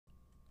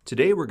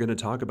Today we're going to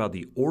talk about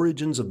the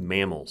origins of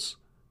mammals.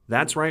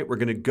 That's right, we're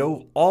going to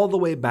go all the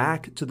way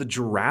back to the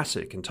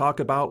Jurassic and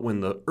talk about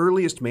when the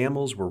earliest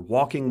mammals were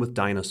walking with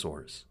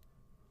dinosaurs.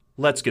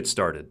 Let's get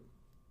started.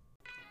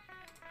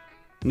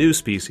 New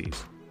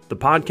Species, the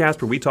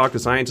podcast where we talk to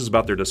scientists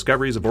about their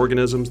discoveries of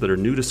organisms that are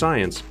new to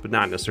science, but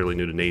not necessarily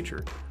new to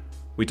nature.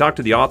 We talk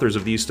to the authors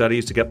of these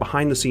studies to get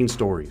behind-the-scenes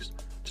stories,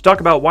 to talk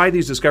about why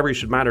these discoveries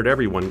should matter to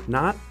everyone,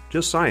 not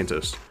just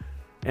scientists,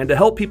 and to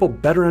help people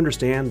better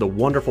understand the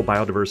wonderful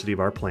biodiversity of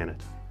our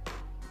planet.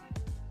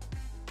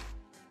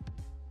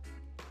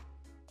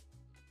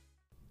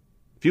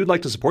 If you'd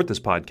like to support this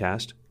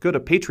podcast, go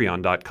to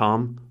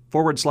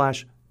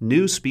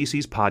patreon.com/New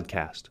Species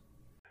Podcast.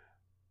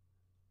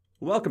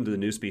 Welcome to the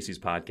New Species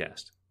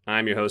Podcast.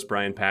 I'm your host,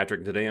 Brian Patrick,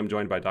 and today I'm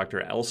joined by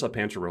Dr. Elsa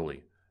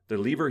Panciaroli, the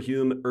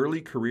Leverhulme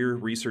Early Career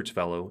Research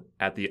Fellow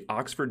at the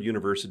Oxford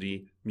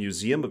University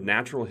Museum of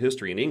Natural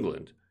History in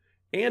England,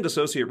 and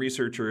Associate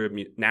Researcher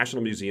at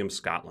National Museum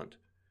Scotland.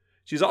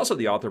 She's also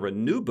the author of a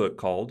new book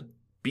called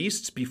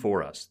Beasts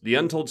Before Us, The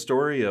Untold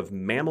Story of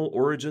Mammal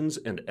Origins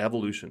and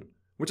Evolution,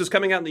 which is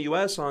coming out in the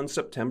U.S. on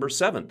September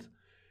 7th.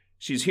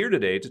 She's here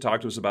today to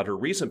talk to us about her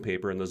recent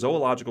paper in the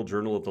Zoological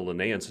Journal of the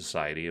Linnaean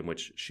Society, in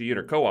which she and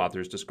her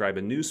co-authors describe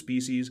a new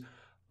species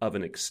of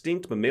an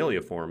extinct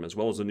mammaliaform, as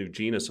well as a new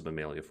genus of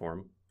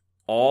mammaliaform,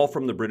 all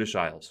from the British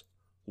Isles.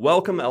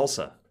 Welcome,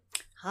 Elsa.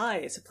 Hi,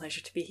 it's a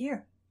pleasure to be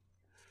here.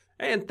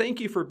 And thank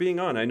you for being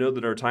on. I know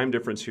that our time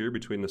difference here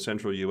between the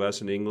central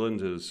U.S. and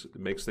England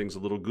makes things a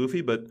little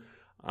goofy, but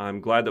I'm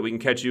glad that we can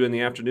catch you in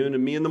the afternoon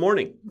and me in the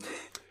morning.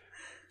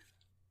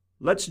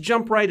 Let's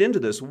jump right into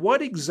this.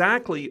 What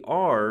exactly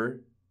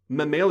are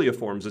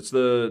mammaliaforms? It's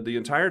the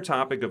entire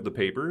topic of the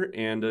paper,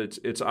 and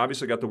it's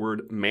obviously got the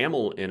word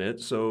mammal in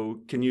it.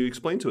 So can you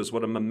explain to us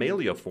what a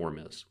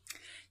mammaliaform is?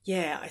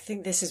 Yeah, I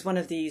think this is one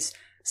of these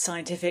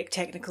scientific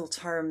technical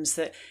terms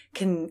that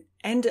can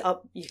end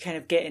up you kind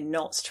of get in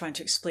knots trying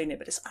to explain it,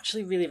 but it's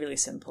actually really, really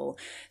simple.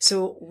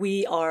 So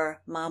we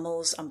are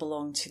mammals and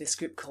belong to this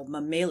group called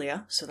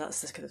Mammalia. So that's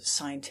the kind of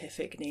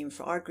scientific name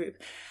for our group.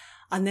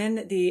 And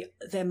then the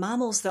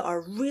mammals that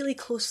are really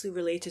closely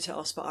related to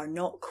us but are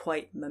not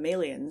quite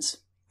mammalians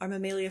are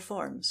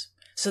mammaliaforms.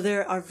 So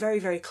they're our very,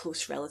 very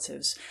close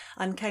relatives.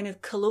 And kind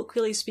of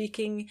colloquially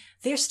speaking,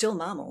 they're still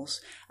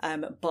mammals,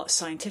 but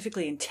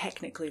scientifically and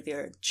technically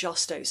they're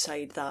just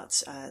outside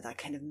that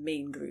kind of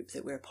main group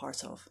that we're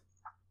part of.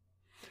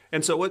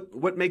 And so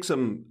what makes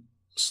them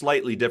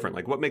slightly different?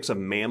 Like what makes a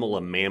mammal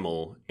and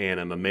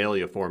a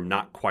mammaliaform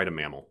not quite a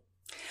mammal?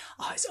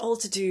 Oh, it's all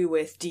to do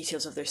with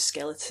details of their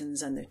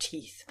skeletons and their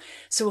teeth.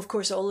 So, of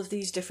course, all of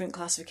these different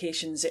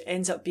classifications, it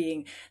ends up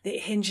being that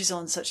it hinges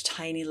on such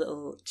tiny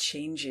little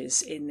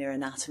changes in their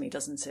anatomy,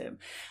 doesn't it?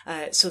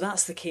 So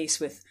that's the case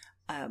with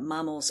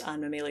mammals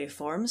and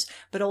mammaliaforms,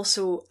 but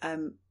also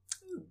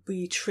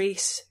we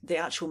trace the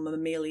actual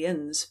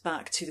mammalians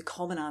back to the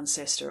common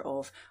ancestor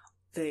of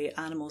the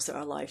animals that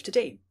are alive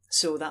today.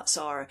 So that's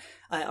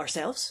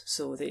ourselves,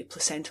 so the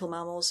placental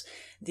mammals,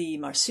 the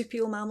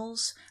marsupial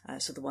mammals,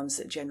 so the ones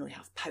that generally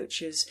have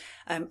pouches,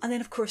 and then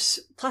of course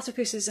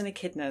platypuses and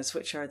echidnas,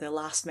 which are the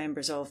last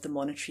members of the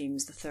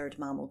monotremes, the third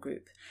mammal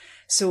group.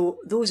 So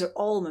those are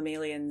all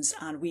mammalians,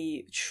 and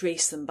we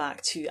trace them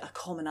back to a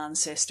common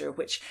ancestor,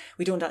 which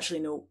we don't actually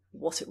know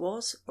what it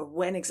was or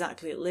when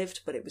exactly it lived,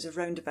 but it was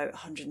around about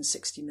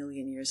 160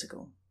 million years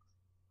ago.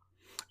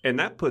 And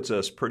that puts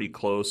us pretty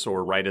close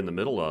or right in the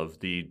middle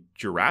of the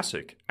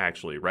Jurassic,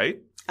 actually,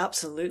 right?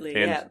 Absolutely,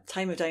 yeah.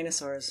 Time of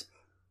dinosaurs.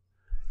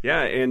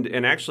 Yeah,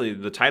 and actually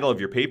the title of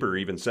your paper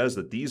even says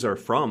that these are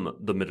from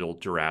the Middle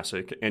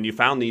Jurassic, and you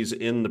found these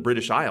in the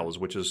British Isles,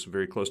 which is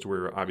very close to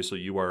where obviously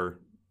you are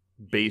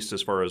based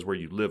as far as where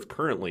you live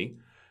currently.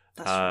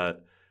 That's right.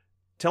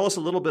 Tell us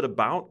a little bit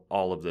about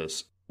all of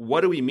this.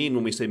 What do we mean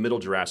when we say Middle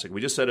Jurassic? We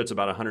just said it's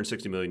about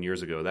 160 million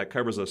years ago. That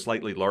covers a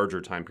slightly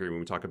larger time period when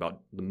we talk about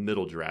the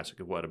Middle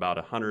Jurassic of about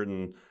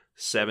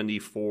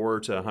 174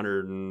 to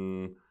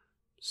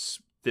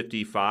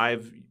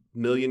 155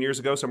 million years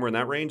ago, somewhere in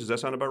that range. Does that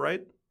sound about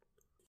right?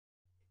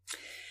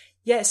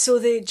 Yeah, so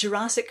the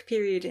Jurassic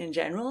period in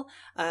general,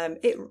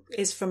 it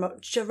is from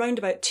around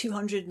about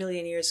 200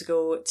 million years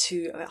ago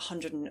to about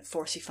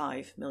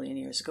 145 million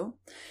years ago.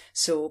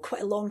 So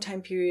quite a long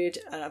time period,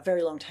 a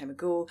very long time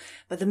ago.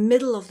 But the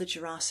middle of the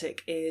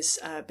Jurassic is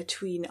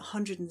between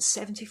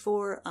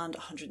 174 and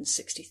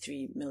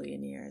 163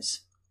 million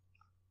years.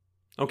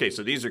 Okay,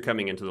 so these are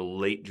coming into the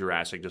late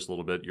Jurassic just a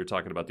little bit. You're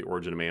talking about the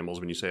origin of mammals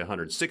when you say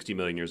 160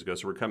 million years ago.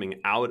 So we're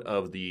coming out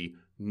of the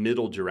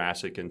Middle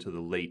Jurassic into the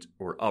late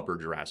or upper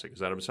Jurassic. Does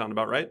that sound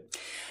about right?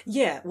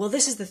 Yeah, well,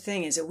 this is the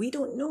thing, is that we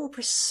don't know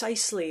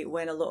precisely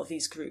when a lot of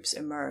these groups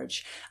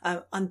emerge.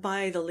 And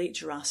by the late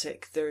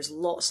Jurassic, there's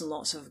lots and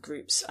lots of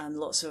groups and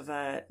lots of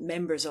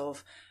members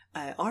of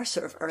our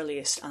sort of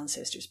earliest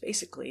ancestors,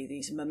 basically,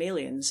 these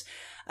mammalians.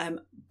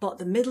 But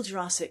the Middle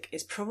Jurassic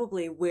is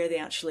probably where they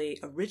actually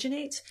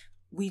originate.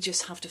 We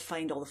just have to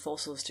find all the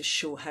fossils to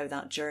show how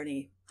that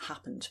journey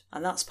happened.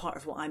 And that's part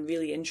of what I'm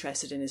really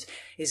interested in, is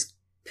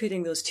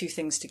putting those two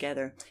things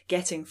together,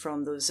 getting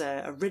from those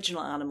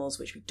original animals,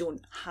 which we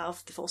don't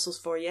have the fossils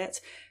for yet,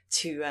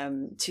 to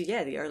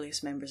the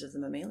earliest members of the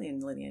mammalian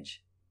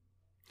lineage.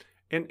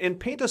 And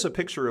paint us a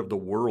picture of the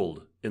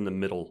world in the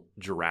Middle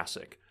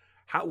Jurassic.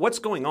 What's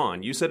going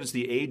on? You said it's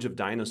the age of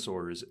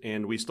dinosaurs,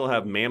 and we still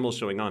have mammals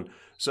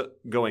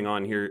going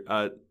on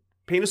here.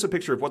 Paint us a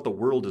picture of what the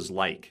world is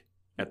like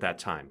at that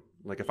time.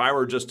 Like if I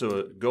were just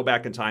to go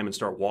back in time and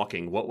start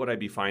walking, what would I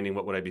be finding?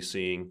 What would I be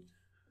seeing?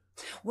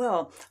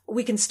 Well,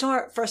 we can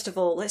start, first of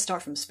all, let's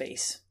start from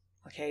space.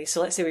 Okay,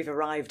 so let's say we've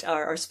arrived.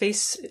 Our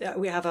space,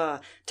 we have a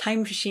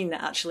time machine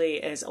that actually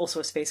is also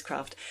a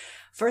spacecraft.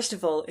 First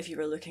of all, if you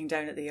were looking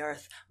down at the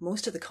Earth,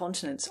 most of the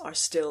continents are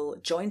still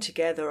joined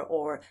together,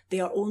 or they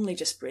are only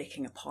just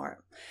breaking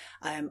apart.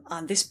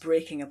 And this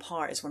breaking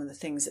apart is one of the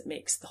things that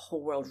makes the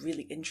whole world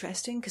really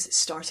interesting, because it's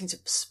starting to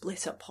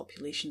split up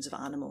populations of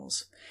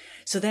animals.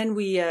 So then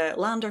we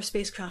land our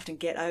spacecraft and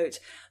get out.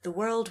 The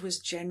world was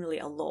generally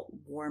a lot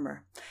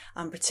warmer,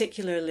 and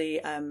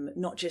particularly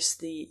not just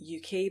the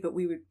UK, but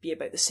we would be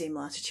about the same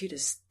latitude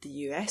as the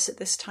US at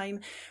this time.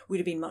 Would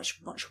have been much,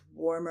 much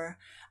warmer.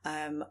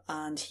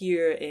 And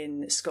here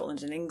in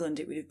Scotland and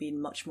England, it would have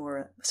been much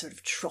more sort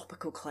of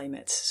tropical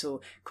climate. So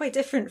quite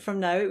different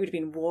from now. It would have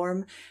been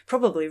warm,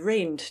 probably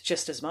rained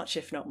just as much,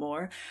 if not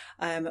more.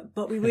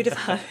 But we would have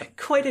had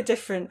quite a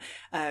different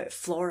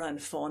flora and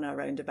fauna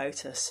around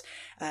about us.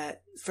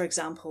 For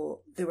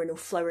example, there were no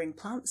flowering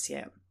plants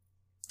yet.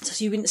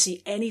 So you wouldn't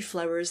see any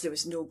flowers. There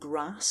was no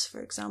grass,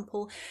 for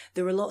example.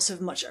 There were lots of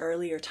much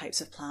earlier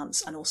types of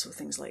plants, and also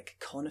things like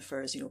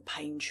conifers,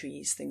 pine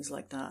trees, things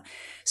like that.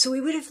 So we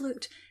would have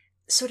looked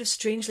sort of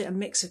strangely, a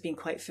mix of being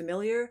quite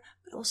familiar,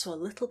 but also a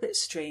little bit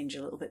strange,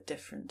 a little bit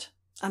different.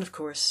 And of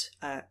course,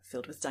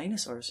 filled with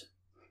dinosaurs.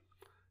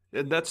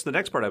 And that's the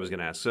next part I was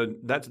going to ask. So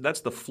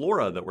that's the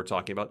flora that we're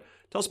talking about.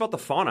 Tell us about the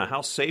fauna. How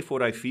safe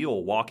would I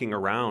feel walking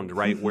around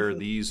right where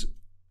these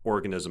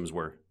organisms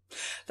were?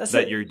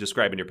 You're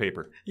describing in your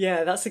paper?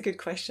 Yeah, that's a good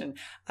question.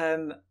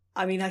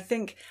 I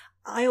think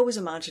I always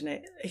imagine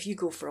it, if you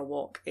go for a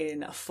walk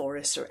in a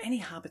forest or any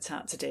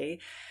habitat today,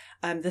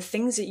 the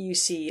things that you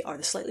see are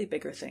the slightly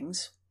bigger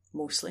things,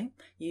 mostly.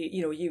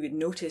 You would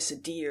notice a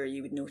deer,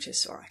 you would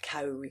notice, or a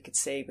cow, we could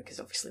say, because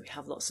obviously we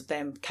have lots of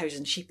them, cows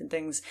and sheep and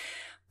things.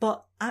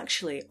 But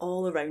actually,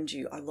 all around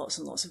you are lots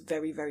and lots of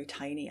very, very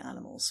tiny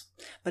animals.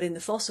 But in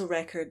the fossil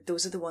record,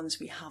 those are the ones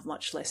we have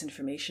much less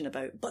information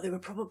about, but there were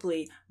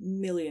probably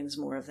millions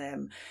more of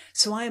them.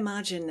 So I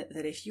imagine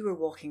that if you were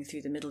walking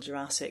through the Middle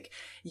Jurassic,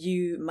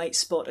 you might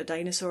spot a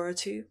dinosaur or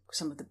two,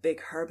 some of the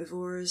big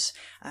herbivores,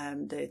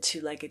 the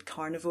two-legged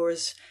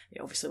carnivores.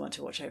 You obviously want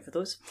to watch out for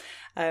those.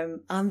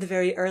 And the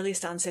very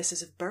earliest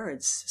ancestors of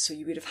birds. So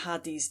you would have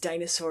had these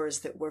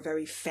dinosaurs that were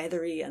very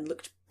feathery and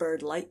looked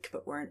bird-like,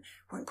 but weren't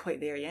quite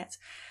there yet.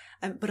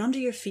 But under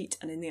your feet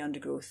and in the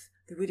undergrowth,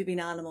 there would have been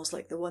animals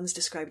like the ones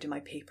described in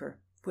my paper,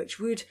 which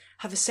would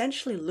have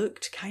essentially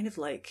looked kind of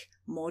like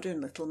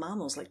modern little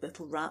mammals, like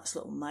little rats,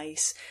 little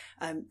mice,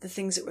 the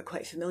things that we're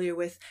quite familiar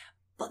with.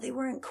 But they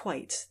weren't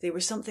quite. They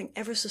were something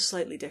ever so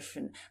slightly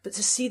different. But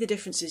to see the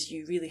differences,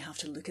 you really have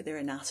to look at their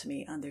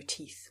anatomy and their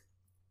teeth.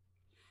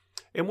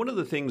 And one of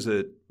the things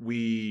that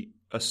we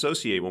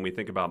associate when we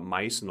think about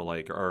mice and the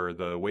like are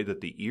the way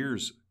that the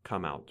ears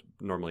come out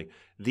normally.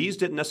 These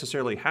didn't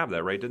necessarily have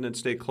that, right? Didn't it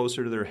stay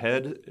closer to their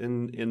head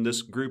in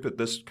this group at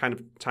this kind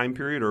of time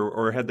period?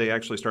 Or had they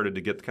actually started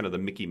to get kind of the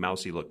Mickey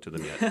Mousey look to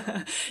them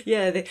yet?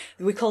 Yeah,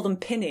 we call them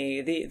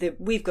pinnae.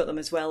 We've got them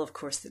as well, of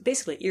course.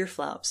 Basically ear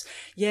flaps.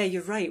 Yeah,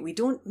 you're right. We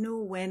don't know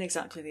when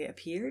exactly they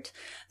appeared.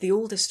 The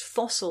oldest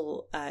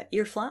fossil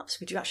ear flaps,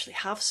 we do actually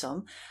have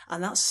some,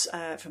 and that's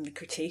from the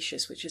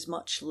Cretaceous, which is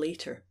much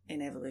later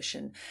in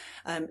evolution.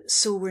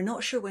 So we're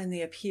not sure when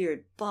they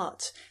appeared,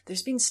 but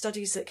there's been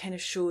studies that kind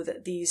of show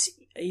that these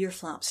ear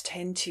flaps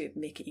tend to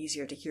make it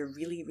easier to hear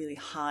really, really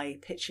high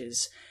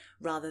pitches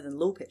rather than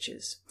low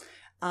pitches.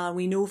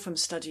 We know from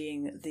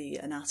studying the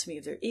anatomy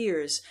of their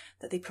ears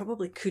that they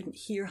probably couldn't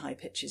hear high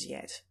pitches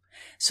yet.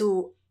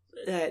 So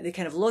the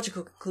kind of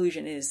logical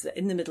conclusion is that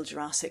in the Middle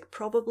Jurassic,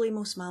 probably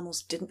most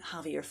mammals didn't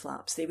have ear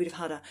flaps. They would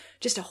have had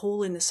just a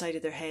hole in the side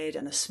of their head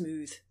and a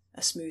smooth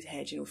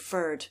head,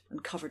 furred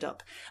and covered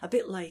up, a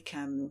bit like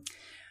kind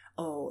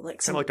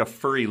of like a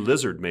furry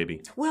lizard,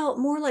 maybe. Well,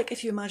 more like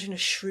if you imagine a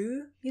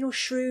shrew.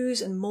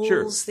 Shrews and moles,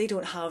 sure. They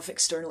don't have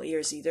external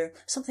ears either.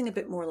 Something a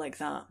bit more like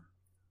that.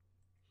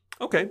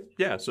 Okay,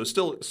 yeah. So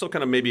still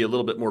kind of maybe a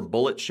little bit more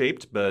bullet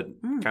shaped, but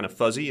kind of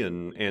fuzzy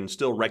and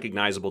still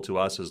recognizable to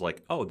us as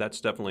like, oh,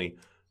 that's definitely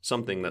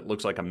something that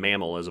looks like a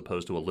mammal as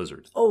opposed to a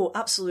lizard. Oh,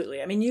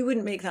 absolutely. I mean, you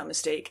wouldn't make that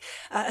mistake.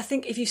 I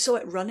think if you saw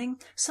it running,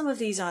 some of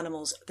these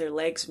animals, their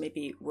legs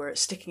maybe were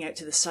sticking out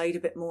to the side a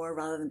bit more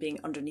rather than being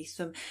underneath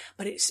them.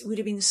 But it would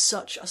have been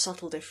such a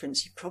subtle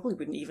difference. You probably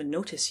wouldn't even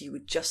notice. You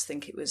would just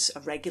think it was a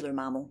regular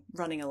mammal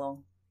running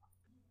along.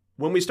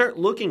 When we start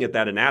looking at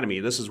that anatomy,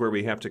 this is where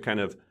we have to kind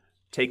of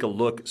take a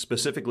look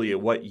specifically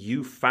at what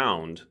you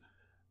found.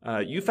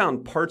 You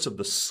found parts of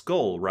the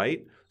skull,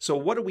 right? So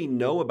what do we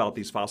know about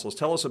these fossils?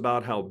 Tell us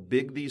about how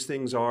big these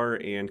things are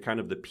and kind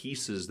of the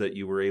pieces that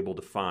you were able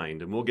to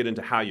find. And we'll get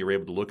into how you were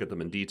able to look at them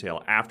in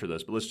detail after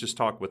this. But let's just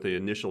talk with the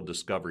initial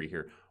discovery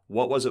here.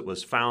 What was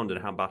found and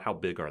how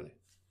big are they?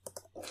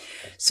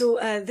 So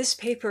this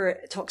paper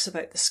talks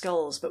about the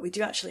skulls, but we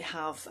do actually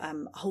have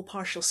a whole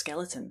partial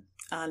skeleton.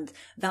 And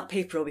that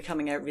paper will be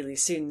coming out really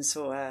soon.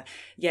 So,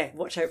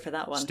 watch out for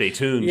that one. Stay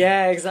tuned.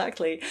 Yeah,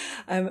 exactly.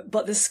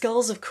 But the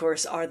skulls, of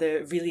course, are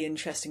the really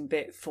interesting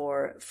bit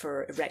for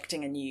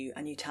erecting a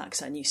new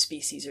taxa, a new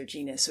species or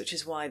genus, which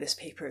is why this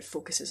paper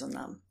focuses on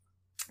them.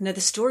 Now, the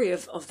story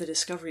of the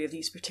discovery of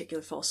these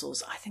particular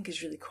fossils, I think,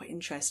 is really quite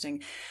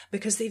interesting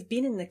because they've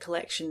been in the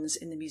collections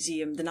in the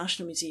museum, the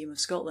National Museum of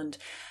Scotland,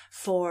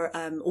 for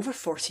over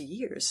 40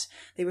 years.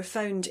 They were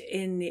found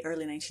in the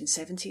early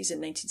 1970s,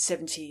 in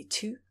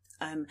 1972.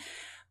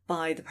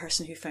 By the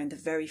person who found the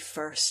very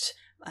first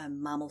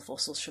mammal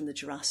fossils from the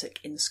Jurassic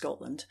in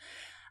Scotland.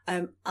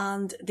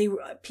 And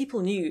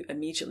people knew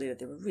immediately that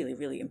they were really,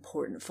 really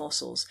important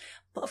fossils.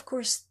 But of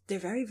course, they're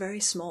very, very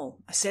small.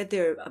 I said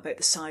they're about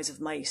the size of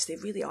mice. They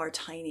really are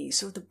tiny.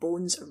 So the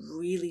bones are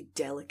really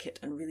delicate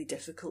and really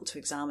difficult to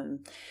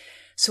examine.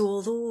 So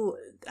although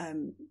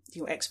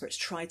experts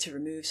tried to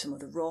remove some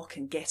of the rock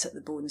and get at the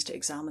bones to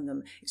examine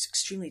them, it's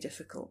extremely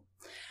difficult.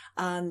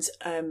 And,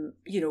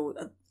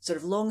 sort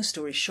of long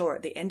story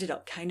short, they ended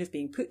up kind of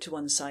being put to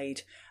one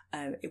side,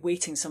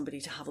 waiting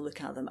somebody to have a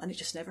look at them, and it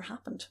just never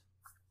happened.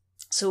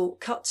 So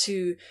cut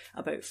to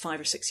about 5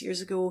 or 6 years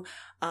ago,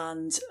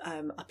 and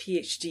a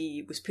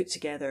PhD was put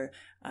together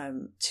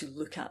to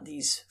look at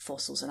these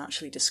fossils and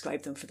actually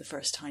describe them for the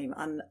first time.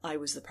 And I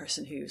was the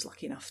person who was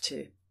lucky enough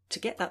to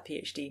get that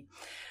PhD.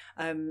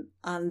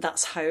 And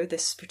that's how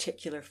this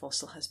particular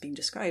fossil has been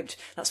described.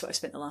 That's what I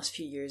spent the last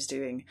few years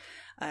doing.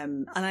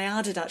 And I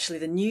added actually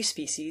the new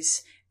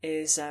species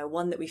is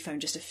one that we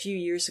found just a few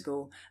years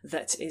ago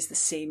that is the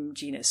same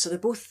genus. So they're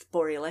both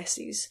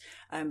Borealestes,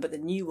 but the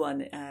new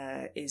one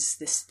is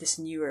this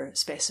newer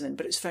specimen,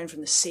 but it's found from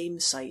the same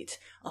site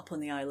up on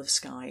the Isle of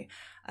Skye.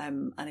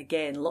 And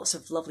again, lots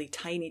of lovely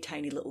tiny,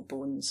 tiny little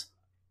bones.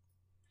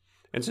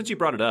 And since you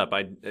brought it up,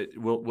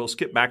 we'll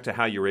skip back to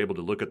how you were able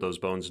to look at those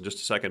bones in just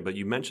a second, but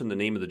you mentioned the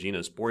name of the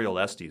genus,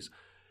 Borealestes.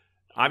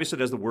 Obviously,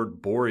 it has the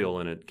word boreal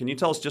in it. Can you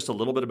tell us just a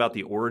little bit about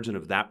the origin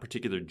of that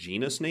particular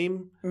genus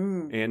name?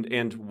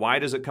 And why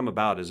does it come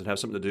about? Does it have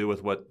something to do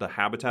with what the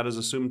habitat is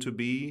assumed to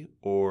be,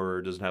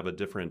 or does it have a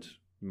different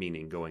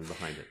meaning going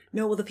behind it?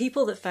 No, well, the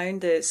people that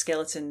found the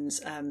skeletons,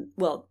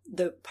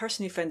 the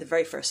person who found the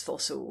very first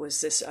fossil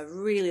was a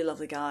really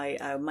lovely guy,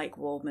 Mike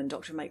Waldman,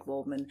 Dr. Mike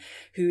Waldman,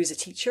 who is a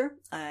teacher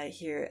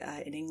here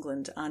in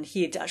England. And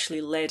he had actually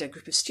led a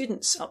group of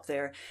students up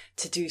there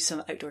to do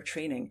some outdoor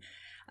training.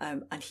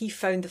 And he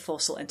found the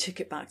fossil and took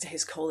it back to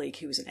his colleague,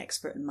 who was an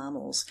expert in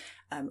mammals,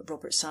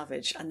 Robert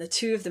Savage. And the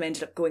two of them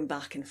ended up going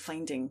back and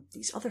finding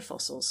these other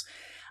fossils.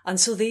 And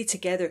so they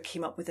together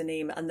came up with a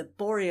name. And the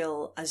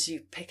boreal, as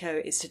you pick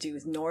out, is to do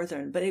with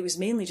northern. But it was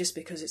mainly just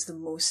because it's the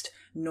most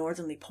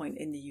northerly point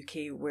in the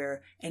UK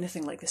where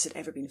anything like this had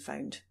ever been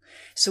found.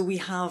 So we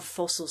have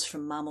fossils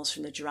from mammals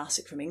from the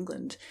Jurassic from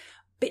England,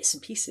 bits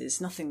and pieces,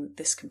 nothing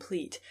this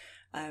complete.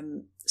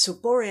 So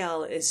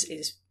boreal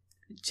is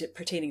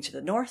pertaining to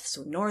the north,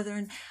 so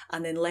northern,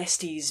 and then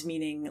lestes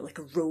meaning like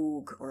a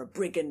rogue or a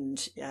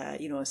brigand,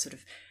 sort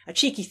of a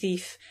cheeky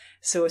thief.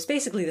 So it's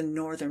basically the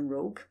northern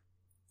rogue.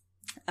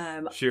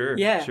 Sure.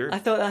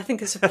 I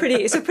think it's a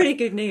pretty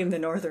good name, the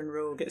northern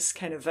rogue. It's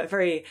kind of a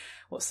very,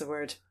 what's the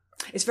word?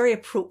 It's very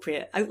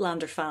appropriate.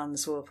 Outlander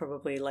fans will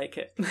probably like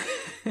it.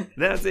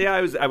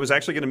 I was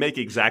actually going to make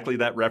exactly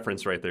that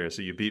reference right there,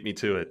 so you beat me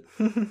to it.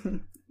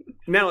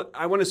 Now,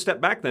 I want to step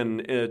back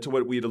then to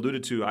what we had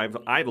alluded to.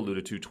 I've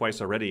alluded to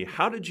twice already.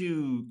 How did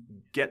you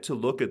get to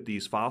look at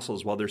these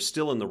fossils while they're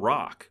still in the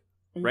rock,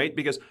 right?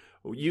 Because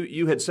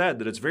you had said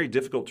that it's very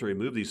difficult to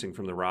remove these things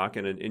from the rock,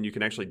 and you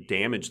can actually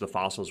damage the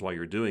fossils while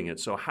you're doing it.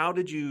 So how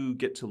did you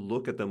get to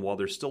look at them while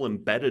they're still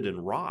embedded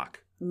in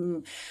rock?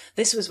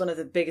 This was one of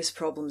the biggest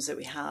problems that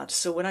we had.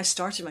 So when I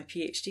started my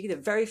PhD, the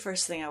very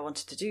first thing I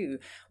wanted to do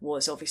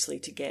was obviously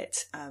to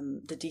get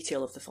the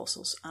detail of the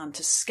fossils and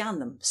to scan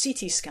them,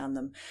 CT scan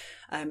them.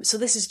 So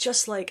this is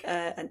just like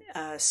a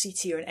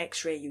CT or an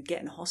X-ray you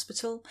get in a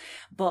hospital,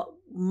 but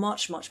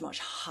much, much, much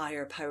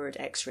higher powered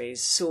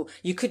X-rays. So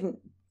you couldn't,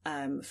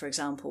 for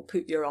example,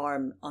 put your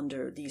arm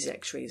under these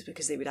X-rays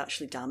because they would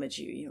actually damage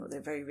you. You know,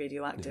 they're very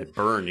radioactive. They'd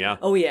burn, yeah.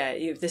 Oh yeah,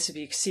 this would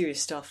be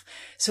serious stuff.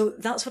 So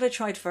that's what I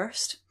tried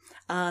first.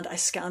 And I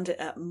scanned it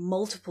at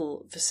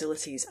multiple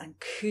facilities and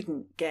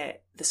couldn't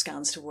get the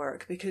scans to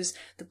work because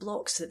the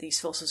blocks that these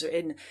fossils are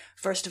in,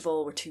 first of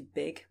all, were too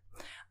big.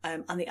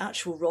 And the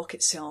actual rock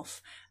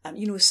itself,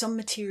 some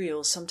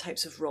materials, some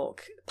types of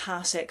rock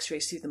pass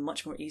X-rays through them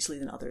much more easily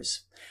than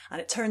others.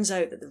 And it turns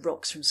out that the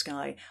rocks from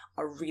Skye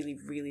are really,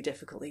 really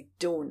difficult. They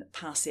don't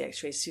pass the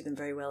X-rays through them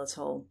very well at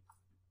all.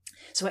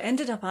 So I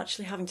ended up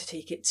actually having to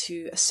take it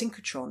to a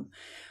synchrotron,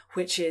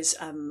 which is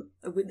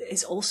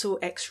also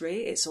X-ray.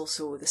 It's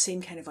also the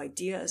same kind of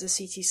idea as a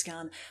CT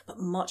scan, but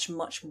much,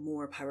 much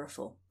more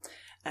powerful.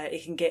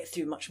 It can get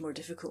through much more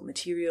difficult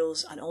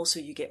materials, and also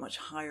you get much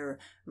higher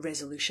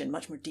resolution,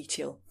 much more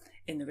detail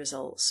in the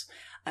results.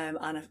 And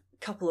a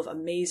couple of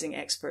amazing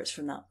experts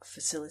from that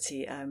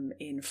facility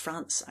in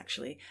France,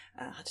 actually,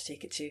 had to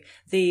take it to.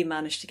 They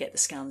managed to get the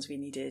scans we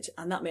needed,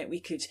 and that meant we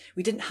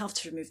didn't have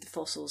to remove the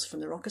fossils from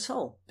the rock at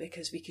all,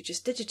 because we could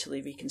just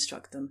digitally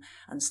reconstruct them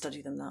and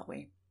study them that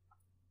way.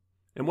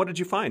 And what did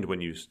you find when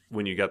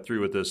you got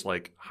through with this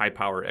like high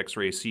power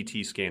X-ray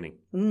CT scanning?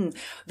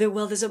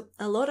 There's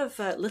a lot of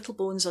little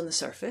bones on the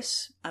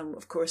surface, and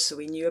of course, so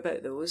we knew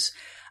about those.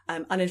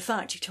 And in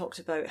fact, you talked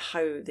about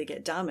how they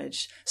get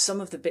damaged.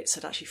 Some of the bits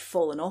had actually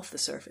fallen off the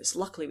surface.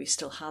 Luckily, we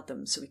still had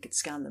them, so we could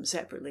scan them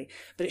separately.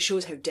 But it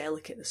shows how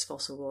delicate this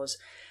fossil was.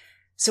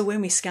 So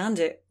when we scanned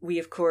it, we,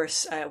 of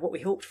course, what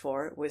we hoped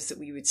for was that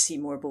we would see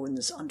more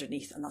bones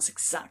underneath, and that's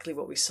exactly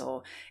what we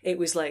saw. It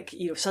was like,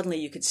 suddenly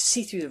you could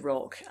see through the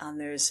rock, and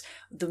there's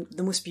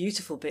the most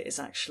beautiful bit is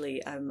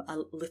actually a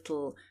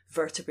little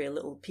vertebrae, a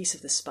little piece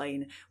of the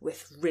spine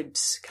with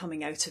ribs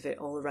coming out of it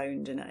all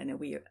around in a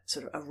weird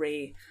sort of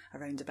array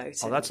around about it.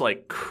 Oh, that's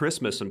like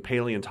Christmas in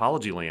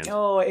paleontology land.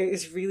 Oh, it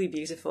is really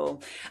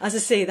beautiful. As I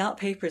say, that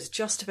paper is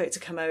just about to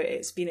come out.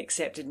 It's been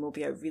accepted and will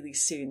be out really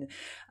soon.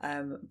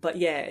 But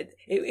yeah,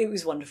 it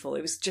was wonderful.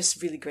 It was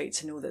just really great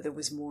to know that there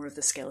was more of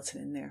the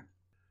skeleton in there.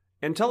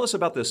 And tell us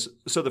about this.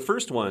 So the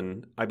first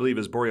one, I believe,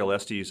 is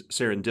Borealestes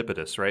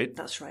serendipitous, right?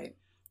 That's right.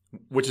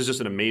 Which is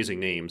just an amazing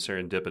name,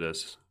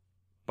 serendipitous,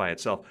 by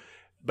itself.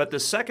 But the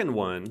second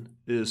one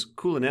is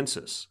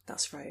culinensis.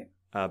 That's right.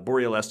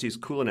 Borealestes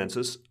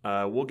culinensis.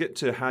 We'll get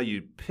to how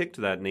you picked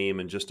that name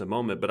in just a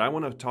moment, but I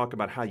want to talk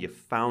about how you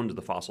found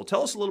the fossil.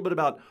 Tell us a little bit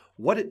about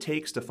what it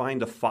takes to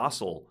find a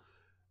fossil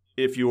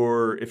if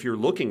you're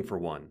looking for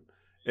one.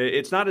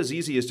 It's not as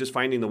easy as just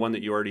finding the one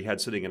that you already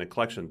had sitting in a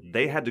collection.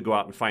 They had to go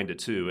out and find it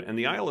too. And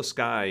the Isle of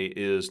Skye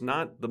is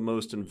not the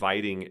most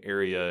inviting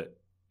area,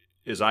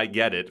 as I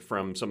get it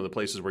from some of the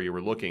places where you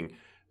were looking.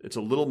 It's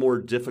a little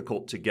more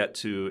difficult to get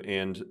to,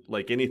 and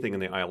like anything in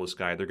the Isle of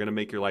Skye, they're going to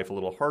make your life a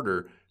little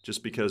harder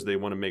just because they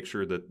want to make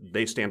sure that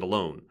they stand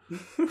alone.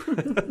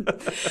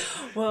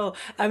 Well,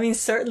 I mean,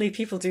 certainly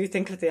people do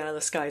think of the Isle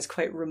of Skye as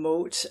quite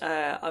remote.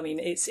 I mean,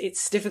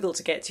 it's difficult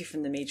to get to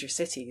from the major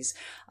cities.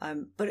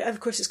 But of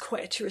course, it's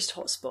quite a tourist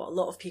hotspot. A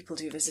lot of people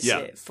do visit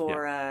it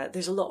for,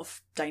 there's a lot of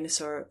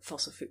dinosaur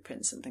fossil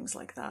footprints and things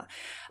like that.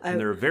 And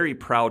they're a very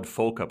proud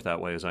folk up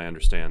that way, as I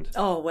understand.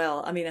 Oh,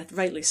 well, I mean,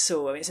 rightly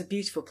so. I mean, it's a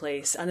beautiful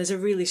place, and there's a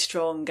really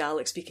strong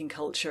Gaelic-speaking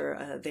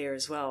culture there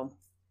as well.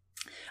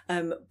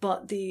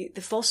 But the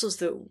fossils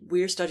that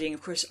we're studying,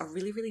 of course, are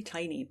really, really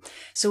tiny.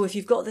 So if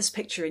you've got this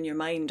picture in your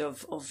mind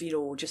of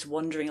just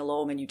wandering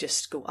along and you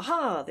just go,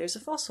 aha, there's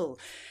a fossil,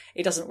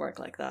 it doesn't work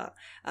like that.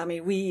 I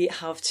mean, we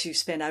have to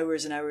spend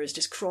hours and hours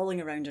just crawling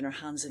around on our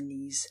hands and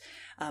knees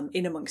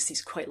in amongst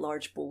these quite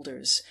large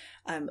boulders,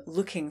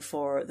 looking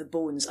for the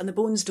bones. And the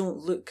bones don't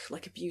look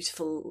like a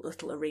beautiful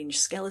little arranged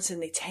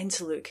skeleton. They tend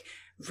to look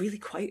really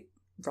quite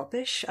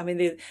rubbish. I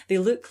mean, they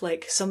look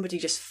like somebody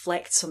just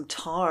flecked some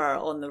tar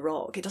on the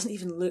rock. It doesn't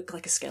even look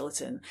like a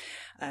skeleton.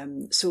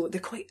 So they're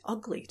quite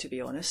ugly, to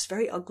be honest,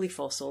 very ugly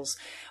fossils.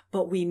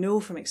 But we know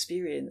from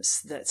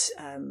experience that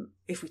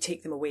if we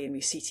take them away and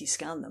we CT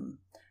scan them,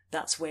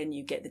 that's when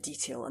you get the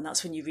detail, and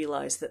that's when you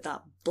realise that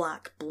that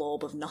black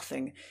blob of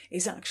nothing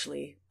is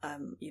actually,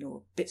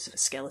 bits of a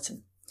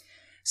skeleton.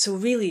 So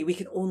really, we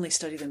can only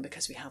study them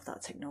because we have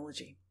that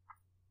technology.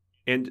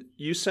 And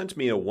you sent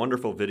me a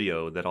wonderful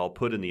video that I'll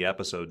put in the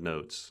episode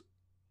notes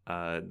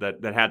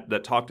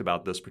that talked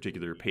about this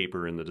particular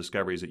paper and the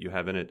discoveries that you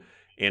have in it.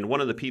 And one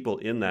of the people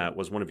in that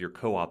was one of your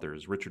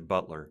co-authors, Richard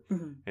Butler.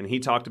 Mm-hmm. And he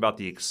talked about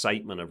the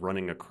excitement of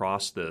running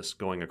across this,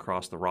 going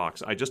across the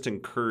rocks. I just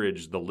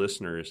encourage the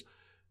listeners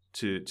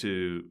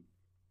to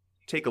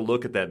take a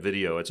look at that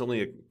video. It's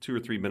only 2 or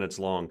 3 minutes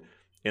long.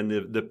 And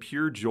the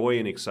pure joy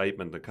and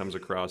excitement that comes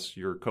across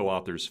your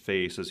co-author's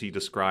face as he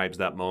describes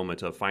that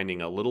moment of finding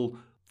a little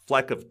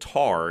fleck of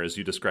tar, as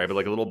you describe it,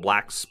 like a little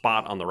black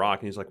spot on the rock.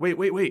 And he's like,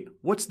 wait,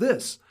 what's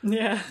this?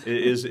 Yeah.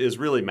 is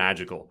really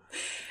magical.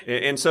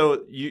 And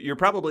so you're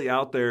probably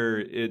out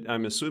there.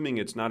 I'm assuming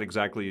it's not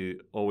exactly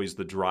always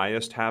the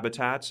driest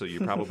habitat. So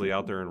you're probably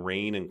out there in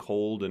rain and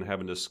cold and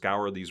having to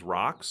scour these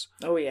rocks.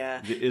 Oh,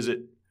 yeah. Is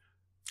it?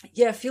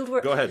 Yeah,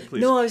 fieldwork. Go ahead,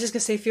 please. No, I was just going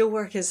to say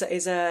fieldwork is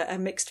a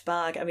mixed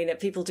bag. I mean,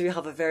 people do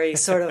have a very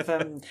sort of,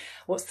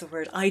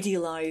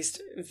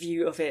 idealized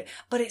view of it.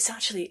 But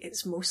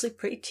it's mostly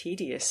pretty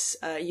tedious.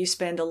 You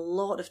spend a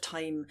lot of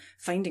time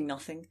finding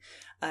nothing.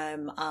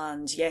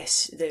 And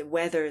yes, the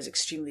weather is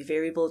extremely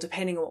variable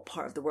depending on what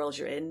part of the world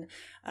you're in.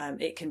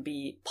 It can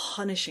be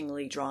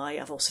punishingly dry.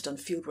 I've also done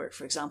fieldwork,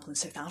 for example, in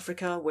South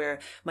Africa, where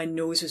my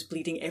nose was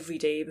bleeding every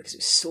day because it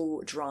was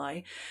so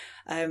dry.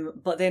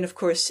 But then, of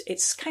course,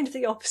 it's kind of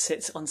the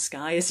opposite on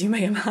Skye, as you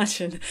may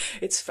imagine.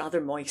 It's rather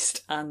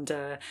moist, and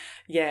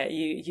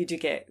you do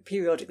get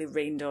periodically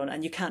rained on,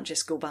 and you can't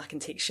just go back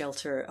and take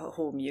shelter at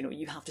home.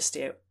 You have to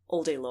stay out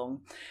all day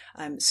long.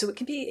 So it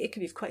can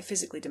be quite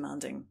physically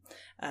demanding.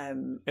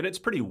 And it's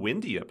pretty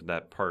windy up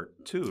that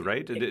part too,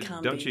 right?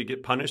 Don't you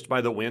get punished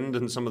by the wind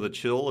and some of the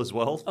chill as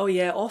well? Oh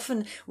yeah,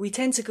 often we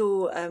tend to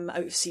go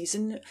out of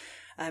season.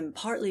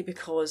 Partly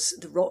because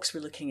the rocks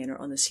we're looking in are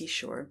on the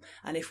seashore.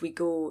 And if we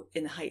go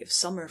in the height of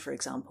summer, for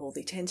example,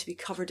 they tend to be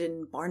covered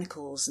in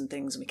barnacles and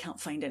things, and we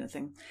can't find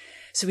anything.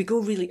 So we go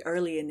really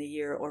early in the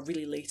year or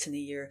really late in the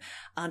year.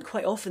 And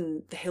quite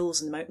often the hills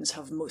and the mountains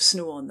have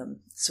snow on them.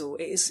 So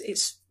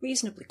it's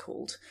reasonably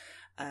cold.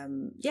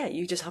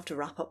 You just have to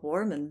wrap up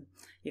warm and,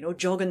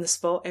 jog on the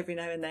spot every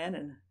now and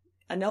then.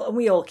 And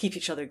we all keep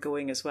each other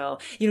going as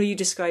well. You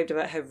described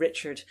about how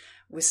Richard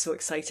was so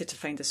excited to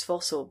find this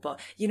fossil, but,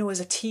 as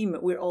a team,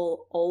 we're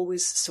all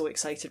always so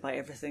excited by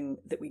everything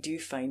that we do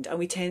find. And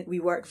we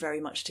work very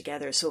much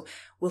together. So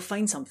we'll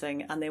find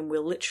something and then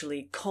we'll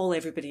literally call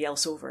everybody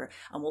else over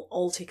and we'll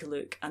all take a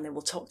look and then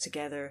we'll talk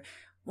together.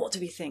 What do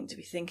we think? Do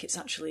we think it's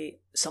actually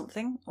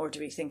something, or do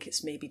we think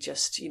it's maybe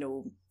just,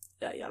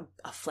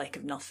 a fleck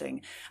of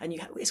nothing? And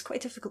it's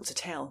quite difficult to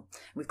tell.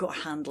 We've got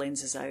our hand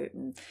lenses out,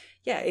 and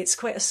it's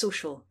quite a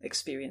social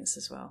experience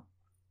as well.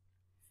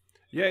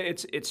 Yeah,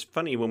 it's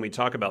funny when we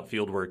talk about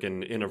fieldwork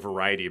in a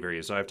variety of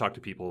areas. So I've talked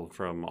to people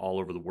from all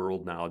over the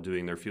world now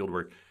doing their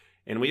fieldwork,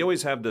 and we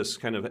always have this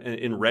kind of,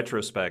 in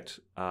retrospect,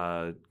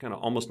 kind of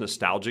almost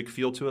nostalgic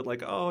feel to it,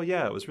 like, oh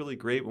yeah, it was really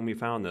great when we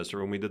found this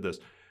or when we did this.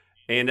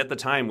 And at the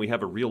time, we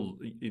have a real,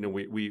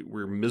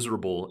 we're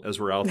miserable as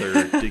we're out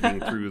there digging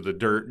through the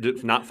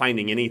dirt, not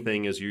finding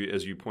anything, as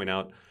you point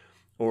out,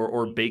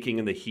 or baking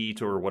in the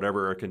heat or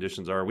whatever our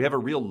conditions are. We have a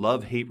real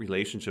love-hate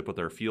relationship with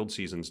our field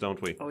seasons,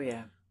 don't we? Oh,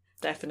 yeah,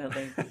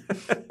 definitely.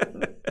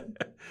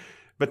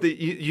 But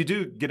you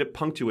do get it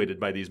punctuated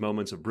by these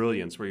moments of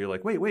brilliance where you're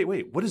like,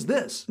 wait, what is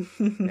this?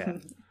 Yeah.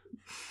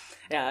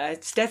 Yeah,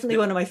 it's definitely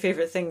one of my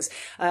favorite things.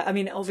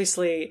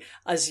 Obviously,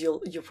 as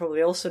you'll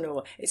probably also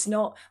know, it's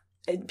not...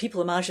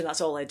 People imagine that's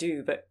all I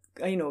do, but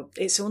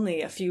it's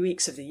only a few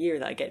weeks of the year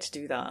that I get to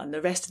do that, and the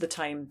rest of the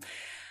time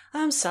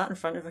I'm sat in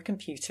front of a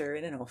computer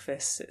in an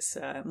office. It's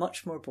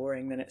much more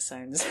boring than it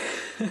sounds.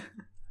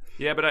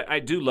 Yeah, but I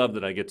do love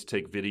that I get to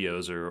take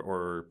videos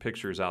or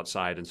pictures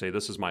outside and say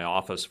this is my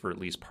office for at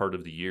least part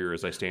of the year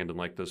as I stand in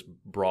like this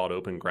broad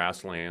open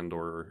grassland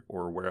or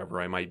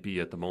wherever I might be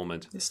at the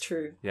moment. It's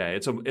true. Yeah,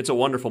 it's a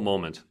wonderful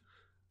moment,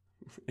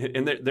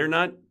 and they're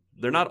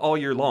not all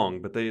year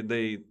long, but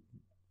they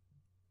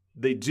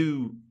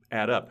do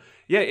add up.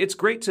 Yeah, it's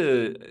great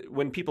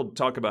when people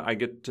I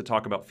get to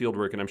talk about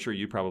fieldwork, and I'm sure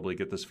you probably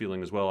get this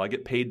feeling as well. I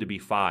get paid to be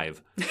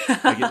five.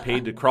 I get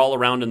paid to crawl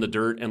around in the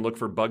dirt and look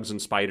for bugs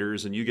and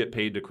spiders, and you get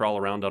paid to crawl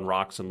around on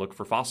rocks and look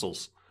for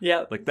fossils.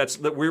 Yeah. Like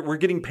we're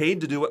getting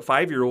paid to do what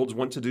 5-year-olds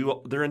want to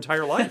do their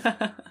entire life.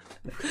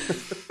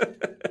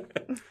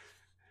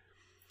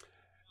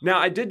 Now,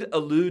 I did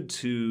allude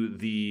to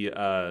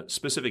the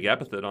specific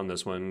epithet on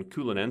this one,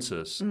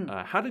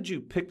 culinensis. How did you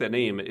pick that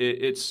name?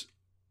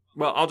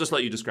 Well, I'll just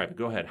let you describe it.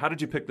 Go ahead. How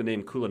did you pick the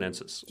name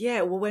culinensis?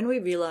 Yeah, well, when we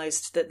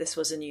realised that this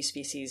was a new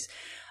species,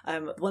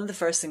 one of the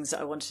first things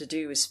that I wanted to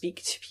do was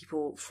speak to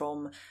people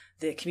from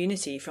the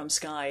community, from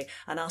Skye,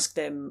 and ask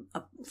them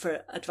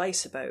for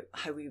advice about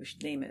how we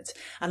should name it.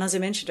 And as I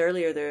mentioned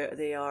earlier,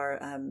 there are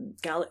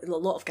a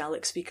lot of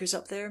Gaelic speakers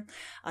up there,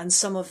 and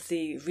some of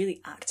the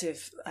really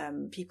active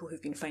people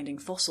who've been finding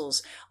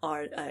fossils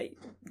are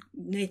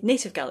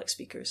native Gaelic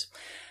speakers.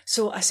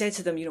 So I said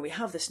to them, we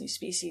have this new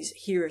species.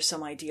 Here are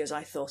some ideas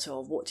I thought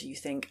of. What do you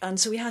think? And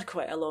so we had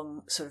quite a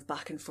long sort of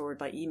back and forward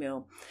by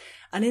email.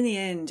 And in the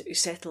end, we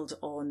settled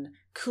on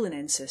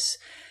culinensis.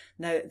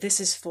 Now, this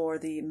is for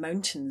the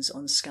mountains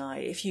on Skye.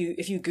 If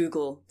you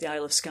Google the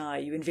Isle of Skye,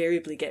 you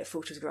invariably get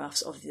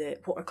photographs of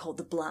what are called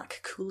the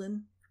black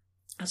Cuillin,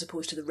 as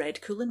opposed to the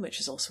red Cuillin, which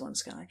is also on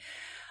Skye.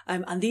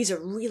 And these are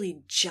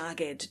really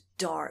jagged,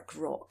 dark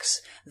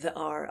rocks that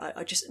are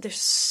they're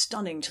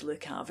stunning to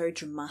look at, very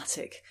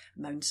dramatic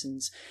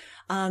mountains.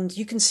 And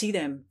you can see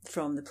them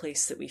from the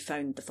place that we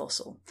found the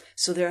fossil.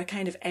 So they're a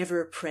kind of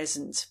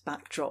ever-present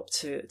backdrop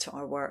to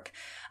our work.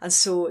 And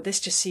so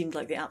this just seemed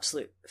like the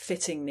absolute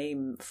fitting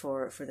name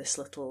for this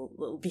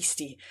little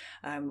beastie,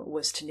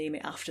 was to name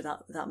it after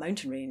that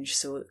mountain range,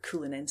 so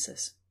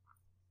culinensis.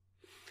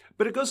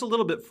 But it goes a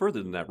little bit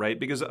further than that, right?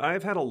 Because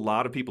I've had a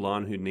lot of people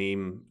on who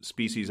name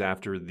species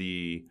after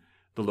the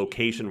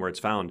location where it's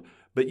found.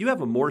 But you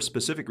have a more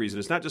specific reason.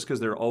 It's not just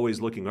because they're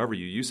always looking over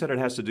you. You said it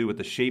has to do with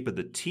the shape of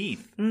the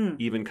teeth,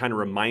 even kind of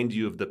remind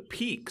you of the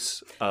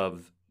peaks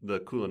of the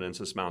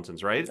culinensis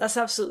mountains, right? That's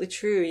absolutely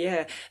true,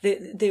 yeah.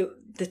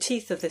 The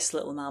teeth of this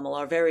little mammal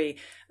are very...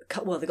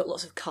 Well, they've got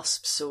lots of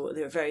cusps, so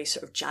they're very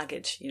sort of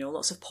jagged,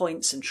 lots of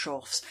points and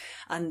troughs.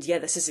 And yeah,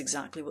 this is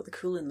exactly what the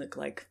Cuillin look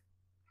like.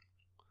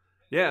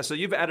 Yeah, so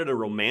you've added a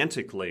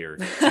romantic layer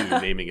to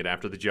naming it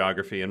after the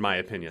geography, in my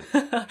opinion.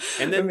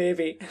 And then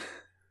maybe.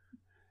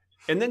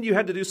 And then you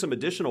had to do some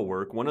additional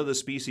work. One of the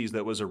species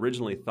that was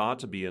originally thought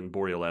to be in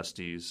Boreal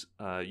Estes,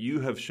 you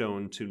have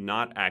shown to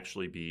not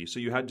actually be. So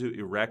you had to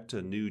erect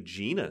a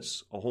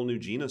whole new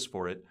genus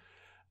for it.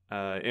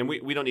 And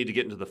we don't need to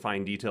get into the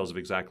fine details of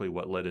exactly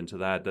what led into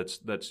that.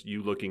 That's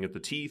you looking at the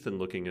teeth and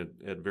looking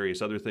at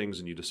various other things,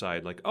 and you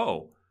decide like,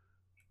 oh,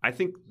 I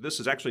think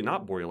this is actually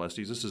not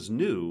Borealestes. This is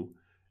new,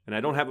 and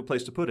I don't have a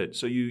place to put it.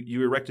 So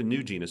you erect a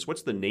new genus.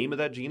 What's the name of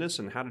that genus,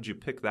 and how did you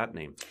pick that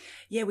name?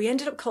 Yeah, we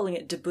ended up calling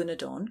it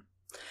Dibunodon.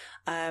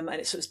 And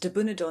it's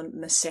Dibunodon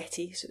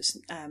massetti. So it's,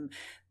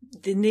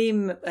 the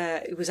name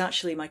it was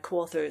actually my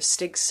co-author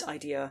Stig's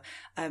idea.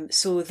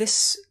 So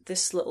this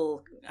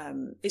little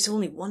it's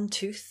only one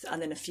tooth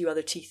and then a few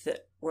other teeth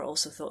that were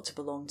also thought to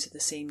belong to the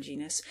same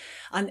genus.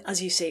 And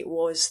as you say, it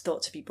was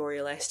thought to be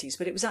Borealestes,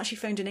 but it was actually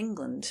found in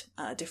England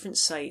at a different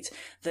site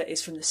that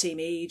is from the same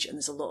age, and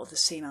there's a lot of the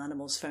same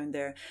animals found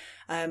there.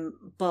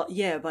 But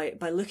yeah,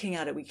 by looking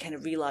at it, we kind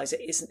of realise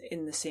it isn't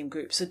in the same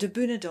group. So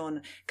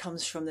Dibunodon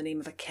comes from the name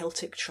of a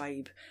Celtic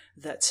tribe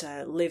that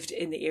lived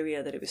in the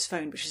area that it was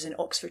found, which is in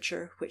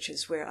Oxfordshire, which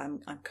is where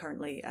I'm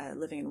currently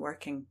living and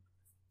working.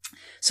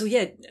 So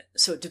yeah,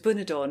 so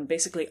Dibunodon,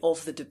 basically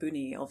of the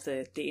Dibuni, of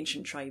the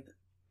ancient tribe.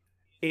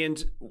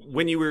 And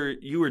when you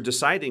were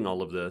deciding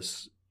all of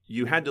this,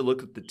 you had to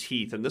look at the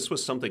teeth, and this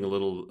was something a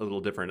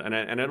little different. And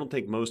I don't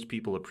think most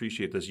people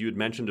appreciate this. You had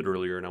mentioned it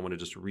earlier, and I want to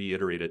just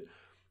reiterate it.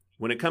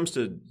 When it comes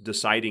to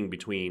deciding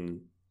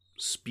between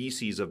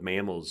species of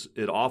mammals,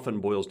 it often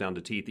boils down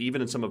to teeth,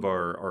 even in some of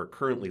our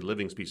currently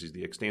living species,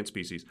 the extant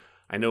species.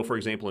 I know, for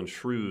example, in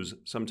shrews,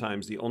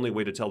 sometimes the only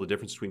way to tell the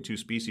difference between two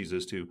species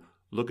is to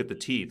look at the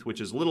teeth, which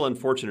is a little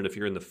unfortunate if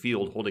you're in the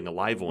field holding a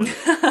live one.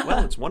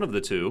 Well, it's one of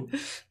the two.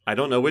 I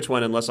don't know which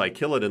one unless I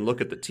kill it and look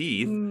at the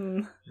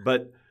teeth.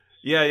 But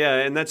yeah,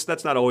 and that's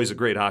not always a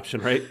great option,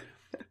 right?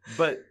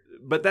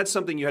 But that's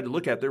something you had to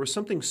look at. There was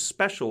something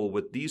special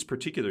with these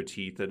particular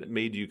teeth that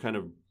made you kind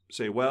of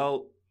say,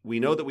 well, we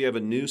know that we have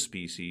a new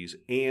species,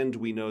 and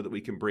we know that we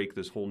can break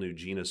this whole new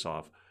genus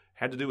off.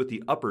 Had to do with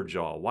the upper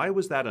jaw. Why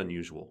was that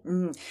unusual?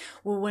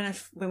 Well,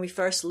 when we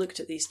first looked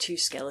at these two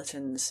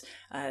skeletons,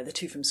 the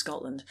two from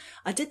Scotland,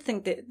 I did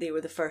think that they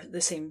were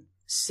the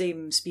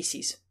same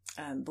species.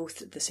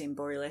 Both the same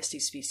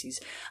Borealestes species.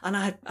 And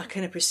I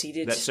kind of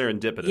proceeded... That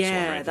serendipitous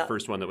one, right? The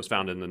first one that was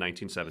found in the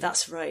 1970s.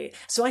 That's right.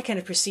 So I kind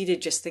of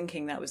proceeded just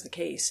thinking that was the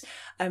case.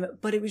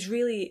 But it was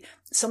really...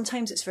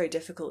 Sometimes it's very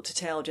difficult to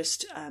tell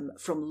just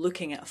from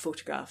looking at a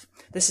photograph.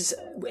 This is...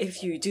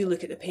 If you do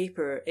look at the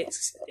paper,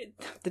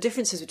 the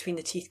differences between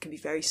the teeth can be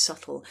very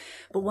subtle.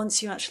 But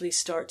once you actually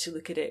start to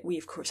look at it, we,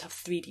 of course, have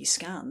 3D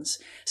scans.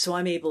 So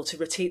I'm able to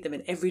rotate them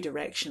in every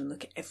direction and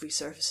look at every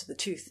surface of the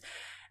tooth.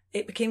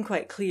 It became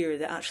quite clear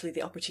that actually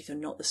the upper teeth are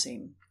not the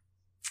same.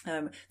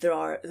 There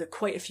are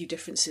quite a few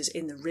differences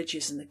in the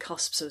ridges and the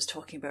cusps I was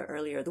talking about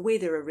earlier, the way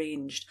they're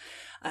arranged.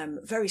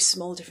 Very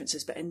small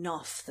differences, but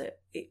enough that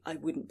I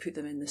wouldn't put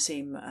them in the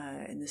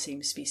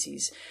same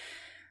species.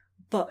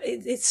 But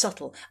it's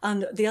subtle.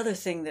 And the other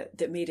thing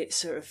that made it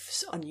sort of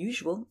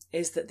unusual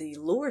is that the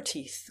lower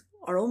teeth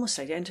are almost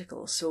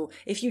identical. So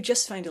if you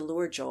just find a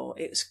lower jaw,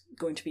 it's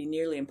going to be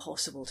nearly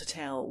impossible to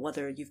tell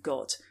whether you've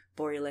got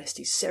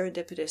Borealestes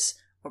serendipitous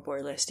or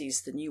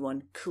Borealestes, the new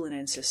one,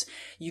 culinensis.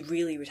 You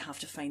really would have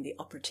to find the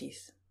upper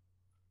teeth.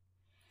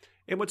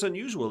 And what's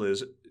unusual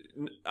is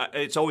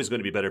it's always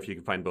going to be better if you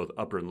can find both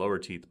upper and lower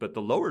teeth, but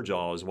the lower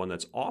jaw is one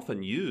that's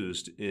often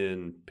used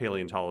in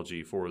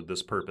paleontology for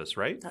this purpose,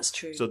 right? That's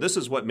true. So this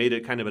is what made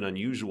it kind of an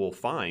unusual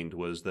find,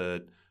 was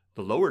that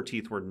the lower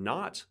teeth were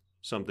not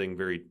something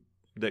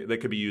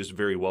that could be used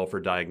very well for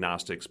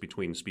diagnostics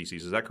between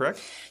species. Is that correct?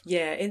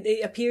 Yeah,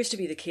 it appears to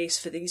be the case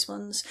for these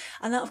ones.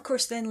 And that, of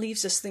course, then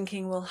leaves us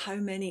thinking, well, how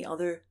many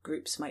other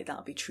groups might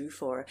that be true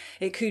for?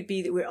 It could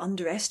be that we're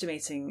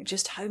underestimating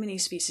just how many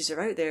species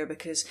are out there,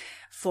 because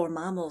for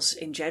mammals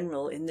in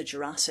general, in the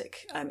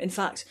Jurassic, in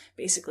fact,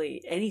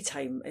 basically any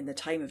time in the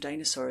time of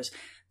dinosaurs,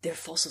 their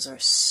fossils are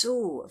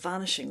so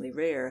vanishingly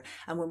rare,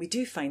 and when we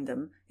do find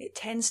them, it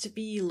tends to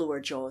be lower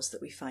jaws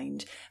that we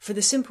find, for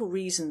the simple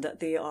reason that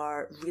they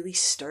are really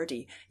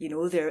sturdy. You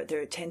know,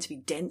 they tend to be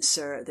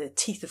denser. The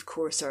teeth, of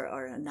course,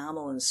 are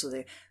enamel, and so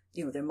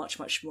they're much,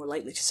 much more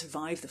likely to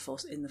survive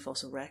in the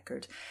fossil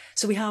record.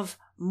 So we have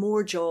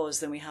more jaws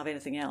than we have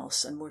anything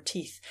else, and more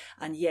teeth,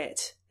 and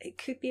yet it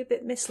could be a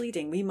bit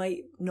misleading. We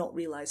might not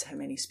realise how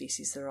many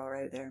species there are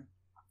out there.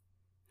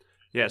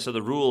 Yeah, so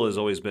the rule has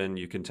always been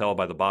you can tell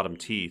by the bottom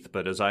teeth,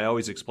 but as I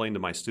always explain to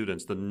my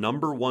students, the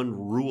number one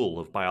rule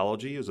of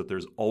biology is that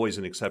there's always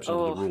an exception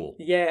to the rule.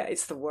 Yeah,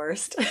 it's the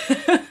worst.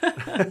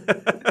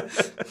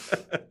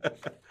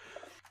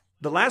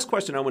 The last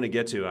question I want to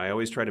get to, I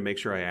always try to make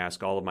sure I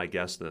ask all of my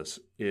guests this,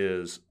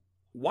 is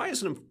why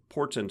is it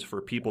important for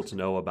people to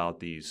know about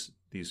these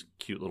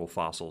cute little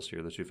fossils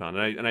here that you found?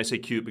 And I say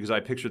cute because I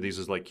picture these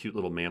as like cute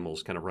little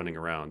mammals kind of running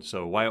around.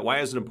 So why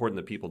is it important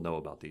that people know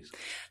about these?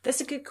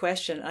 That's a good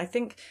question. I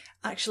think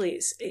actually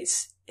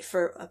it's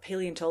for a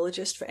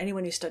paleontologist, for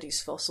anyone who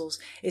studies fossils,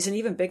 it's an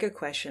even bigger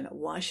question.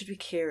 Why should we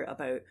care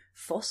about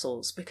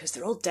fossils? Because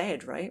they're all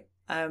dead, right?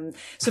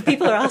 So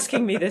people are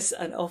asking me this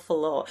an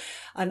awful lot.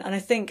 And I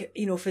think,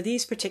 for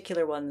these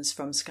particular ones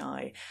from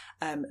Skye,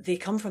 they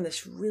come from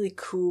this really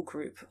cool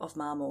group of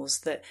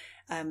mammals that,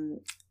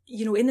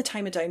 in the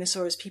time of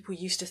dinosaurs, people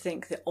used to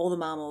think that all the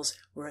mammals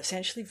were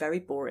essentially very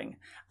boring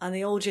and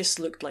they all just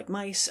looked like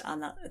mice,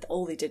 and that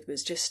all they did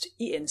was just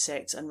eat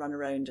insects and run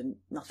around and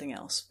nothing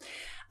else.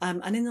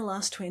 And in the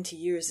last 20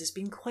 years, there's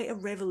been quite a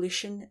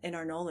revolution in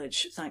our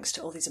knowledge thanks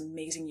to all these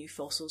amazing new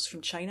fossils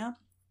from China.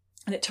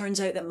 And it turns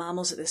out that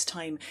mammals at this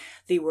time,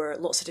 they were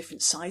lots of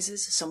different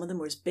sizes. Some of them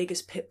were as big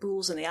as pit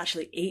bulls, and they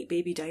actually ate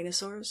baby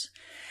dinosaurs.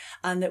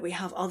 And that we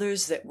have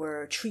others that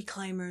were tree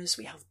climbers,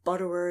 we have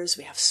burrowers,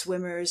 we have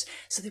swimmers.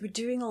 So they were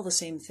doing all the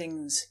same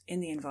things in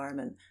the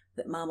environment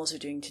that mammals are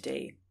doing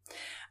today.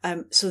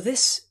 So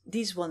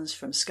these ones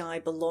from Skye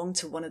belong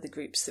to one of the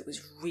groups that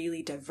was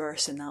really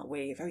diverse in that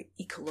way, very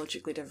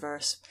ecologically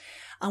diverse.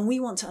 And we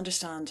want to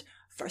understand,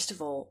 first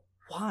of all,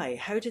 why?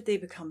 How did they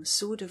become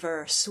so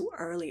diverse so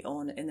early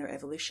on in their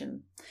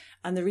evolution?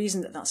 And the reason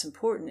that that's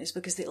important is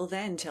because it'll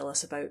then tell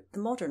us about the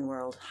modern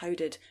world. How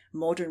did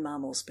modern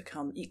mammals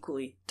become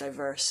equally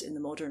diverse in the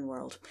modern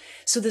world?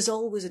 So there's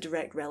always a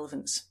direct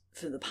relevance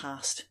from the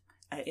past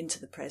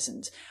into the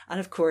present. And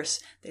of course,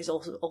 there's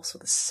also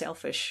the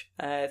selfish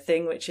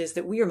thing, which is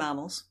that we are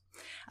mammals.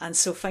 And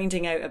so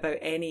finding out about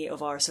any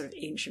of our sort of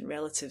ancient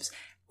relatives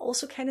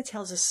also kind of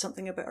tells us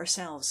something about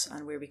ourselves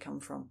and where we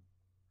come from.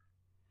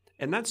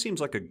 And that seems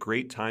like a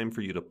great time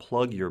for you to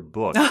plug your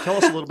book. Tell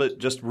us a little bit,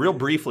 just real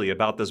briefly,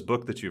 about this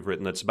book that you've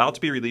written that's about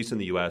to be released in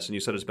the U.S. And you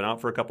said it's been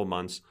out for a couple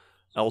months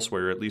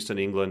elsewhere, at least in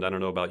England. I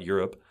don't know about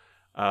Europe.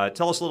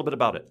 Tell us a little bit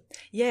about it.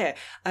 Yeah.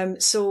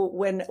 So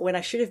when I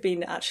should have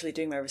been actually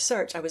doing my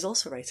research, I was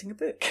also writing a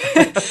book.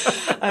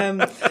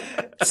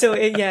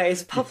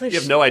 It's published. You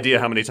have no idea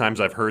how many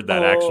times I've heard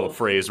that actual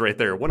phrase right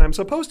there. When I'm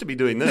supposed to be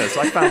doing this,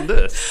 I found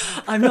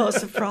this. I'm not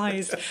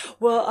surprised.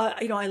 Well,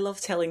 I love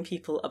telling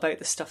people about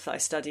the stuff that I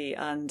study,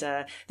 and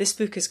this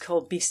book is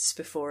called Beasts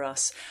Before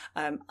Us.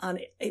 And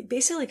it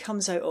basically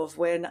comes out of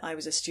when I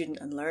was a student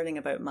and learning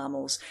about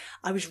mammals.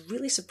 I was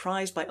really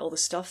surprised by all the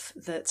stuff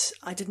that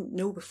I didn't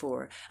know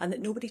before and that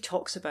nobody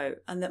talks about,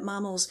 and that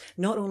mammals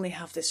not only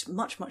have this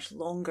much, much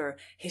longer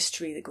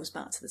history that goes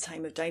back to the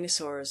time of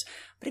dinosaurs,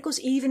 but it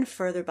goes even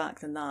further back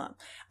than that,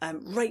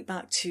 right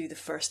back to the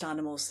first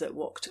animals that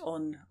walked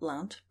on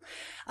land.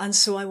 And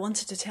so I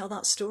wanted to tell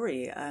that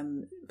story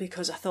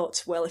because I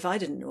thought, well, if I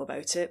didn't know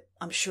about it,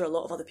 I'm sure a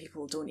lot of other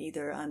people don't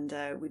either, and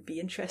would be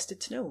interested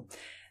to know.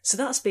 So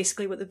that's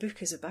basically what the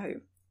book is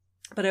about.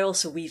 But I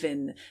also weave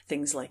in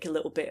things like a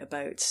little bit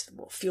about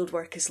what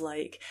fieldwork is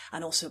like,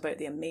 and also about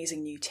the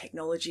amazing new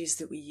technologies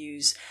that we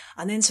use,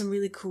 and then some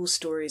really cool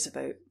stories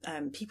about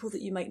people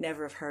that you might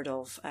never have heard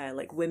of,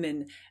 like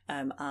women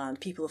and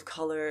people of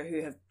colour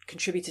who have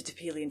contributed to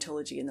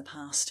paleontology in the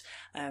past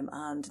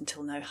and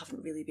until now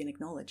haven't really been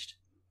acknowledged.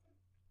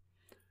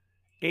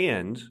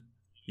 And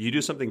you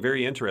do something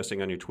very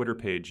interesting on your Twitter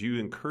page. You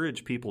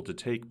encourage people to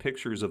take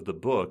pictures of the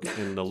book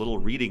in the little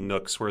reading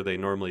nooks where they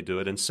normally do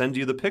it and send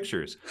you the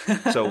pictures.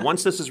 So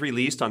once this is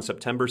released on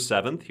September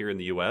 7th here in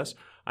the U.S.,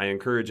 I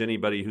encourage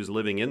anybody who's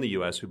living in the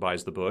U.S. who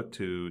buys the book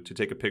to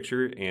take a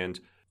picture. And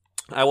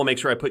I will make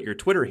sure I put your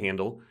Twitter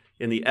handle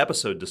in the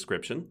episode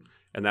description,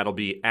 and that'll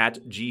be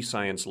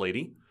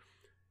 @GScienceLady,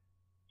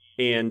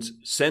 and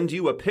send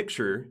you a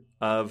picture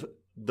of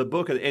the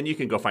book, and you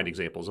can go find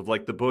examples of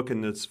like the book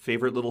in its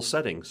favorite little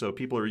setting. So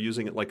people are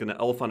using it like an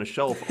elf on a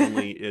shelf,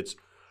 only it's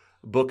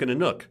book in a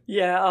nook.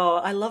 Yeah,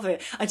 I love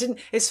it.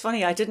 It's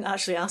funny, I didn't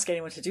actually ask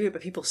anyone to do it,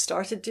 but people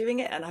started doing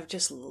it and I've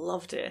just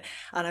loved it.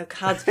 And I've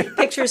had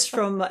pictures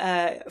from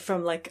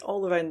like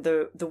all around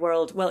the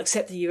world, well,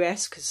 except the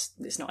US, because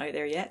it's not out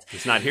there yet.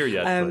 It's not here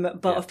yet.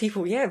 But of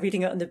people,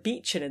 reading it on the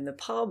beach and in the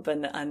pub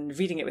and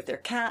reading it with their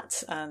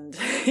cat. And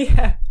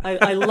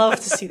I love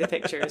to see the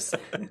pictures.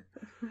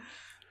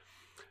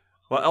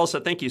 Well, Elsa,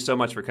 thank you so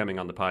much for coming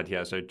on the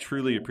podcast. I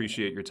truly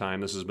appreciate your time.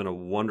 This has been a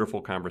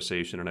wonderful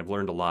conversation, and I've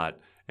learned a lot,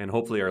 and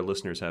hopefully our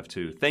listeners have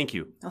too. Thank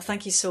you. Oh,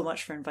 thank you so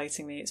much for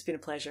inviting me. It's been a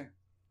pleasure.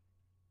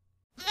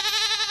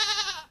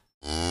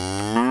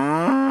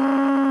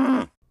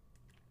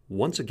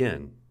 Once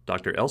again,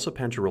 Dr. Elsa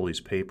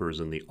Panciaroli's paper is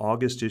in the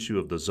August issue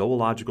of the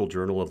Zoological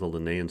Journal of the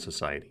Linnaean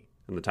Society,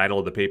 and the title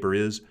of the paper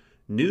is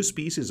New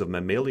Species of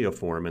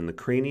Mammaliaform in the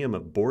Cranium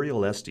of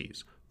Boreal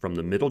Estes from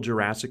the Middle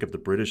Jurassic of the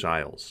British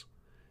Isles.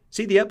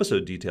 See the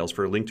episode details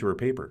for a link to her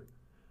paper.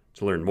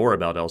 To learn more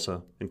about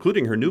Elsa,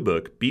 including her new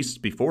book, Beasts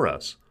Before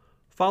Us,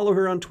 follow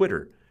her on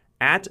Twitter,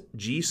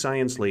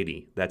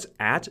 @GScienceLady. That's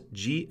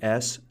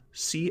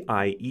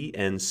 @GScienceLady,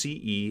 and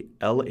see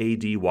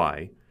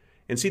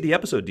the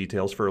episode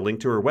details for a link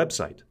to her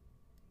website.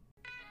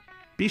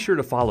 Be sure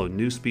to follow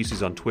New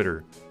Species on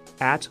Twitter,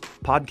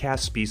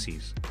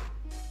 @PodcastSpecies.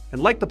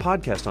 And like the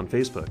podcast on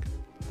Facebook.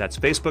 That's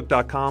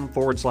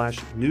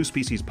facebook.com/New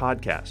Species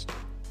Podcast.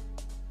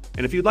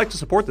 And if you'd like to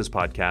support this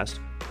podcast,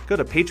 go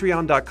to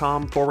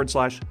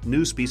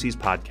patreon.com/New Species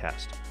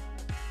Podcast.